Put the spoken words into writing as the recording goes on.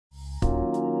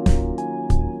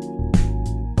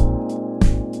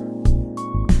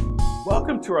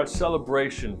Welcome to our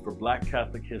celebration for Black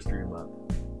Catholic History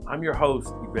Month. I'm your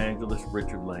host, Evangelist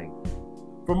Richard Lane.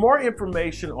 For more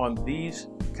information on these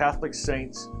Catholic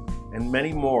saints and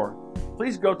many more,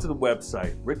 please go to the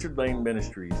website,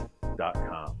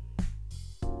 richardlaneministries.com.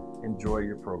 Enjoy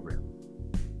your program.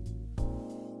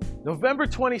 November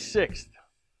 26th.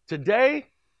 Today,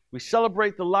 we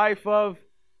celebrate the life of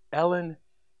Ellen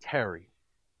Tarry.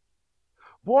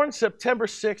 Born September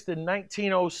 6th in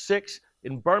 1906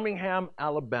 in Birmingham,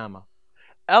 Alabama,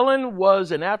 Ellen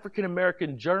was an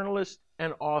African-American journalist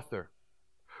and author.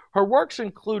 Her works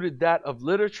included that of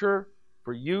literature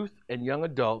for youth and young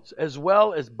adults, as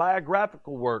well as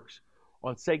biographical works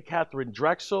on St. Catherine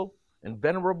Drexel and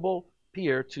Venerable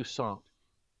Pierre Toussaint.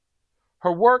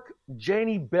 Her work,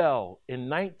 Janie Bell, in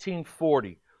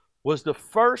 1940, was the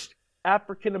first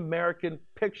African-American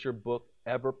picture book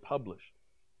ever published.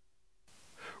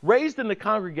 Raised in the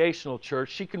Congregational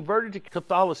Church, she converted to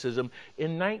Catholicism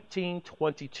in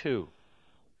 1922.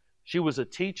 She was a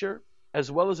teacher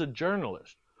as well as a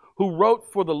journalist who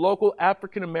wrote for the local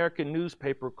African-American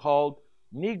newspaper called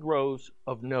Negroes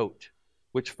of Note,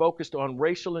 which focused on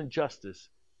racial injustice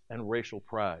and racial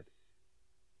pride.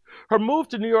 Her move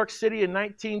to New York City in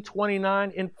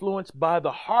 1929, influenced by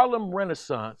the Harlem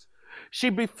Renaissance, she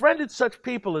befriended such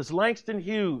people as Langton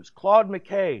Hughes, Claude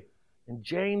McKay, and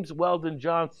James Weldon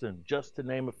Johnson, just to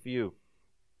name a few.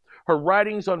 Her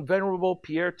writings on Venerable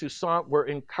Pierre Toussaint were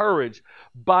encouraged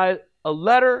by a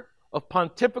letter of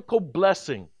pontifical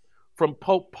blessing from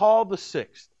Pope Paul VI.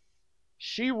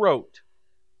 She wrote,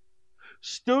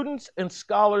 "Students and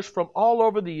scholars from all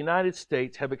over the United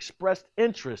States have expressed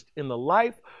interest in the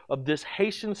life of this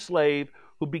Haitian slave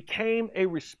who became a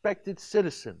respected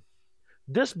citizen.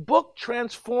 This book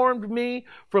transformed me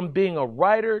from being a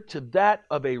writer to that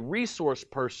of a resource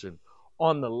person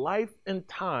on the life and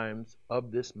times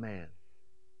of this man."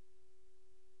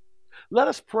 Let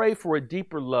us pray for a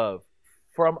deeper love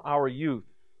from our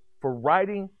youth for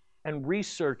writing and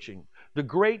researching the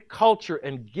great culture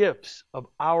and gifts of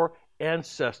our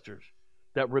ancestors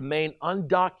that remain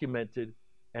undocumented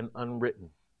and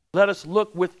unwritten. Let us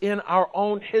look within our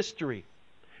own history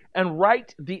and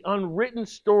write the unwritten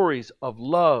stories of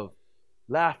love,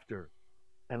 laughter,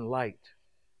 and light.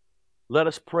 Let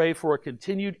us pray for a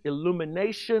continued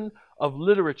illumination of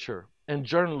literature and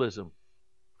journalism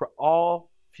for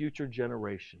all future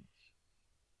generations.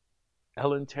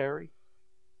 Ellen Tarry,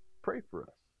 pray for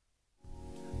us.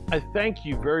 I thank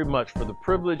you very much for the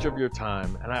privilege of your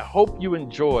time, and I hope you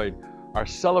enjoyed our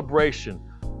celebration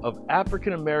of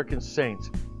African American Saints,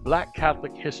 Black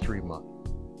Catholic History Month.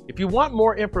 If you want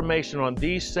more information on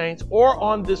these saints or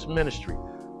on this ministry,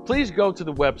 please go to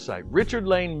the website,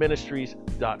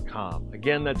 richardlaneministries.com.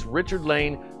 Again, that's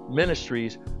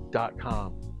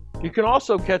richardlaneministries.com. You can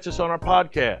also catch us on our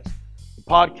podcast. The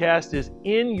podcast is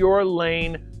In Your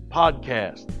Lane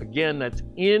Podcast. Again, that's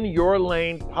In Your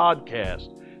Lane Podcast.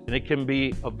 And it can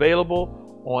be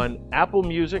available on Apple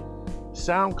Music,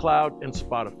 SoundCloud, and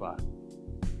Spotify.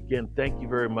 Again, thank you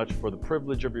very much for the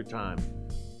privilege of your time.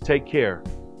 Take care.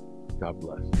 God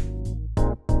bless.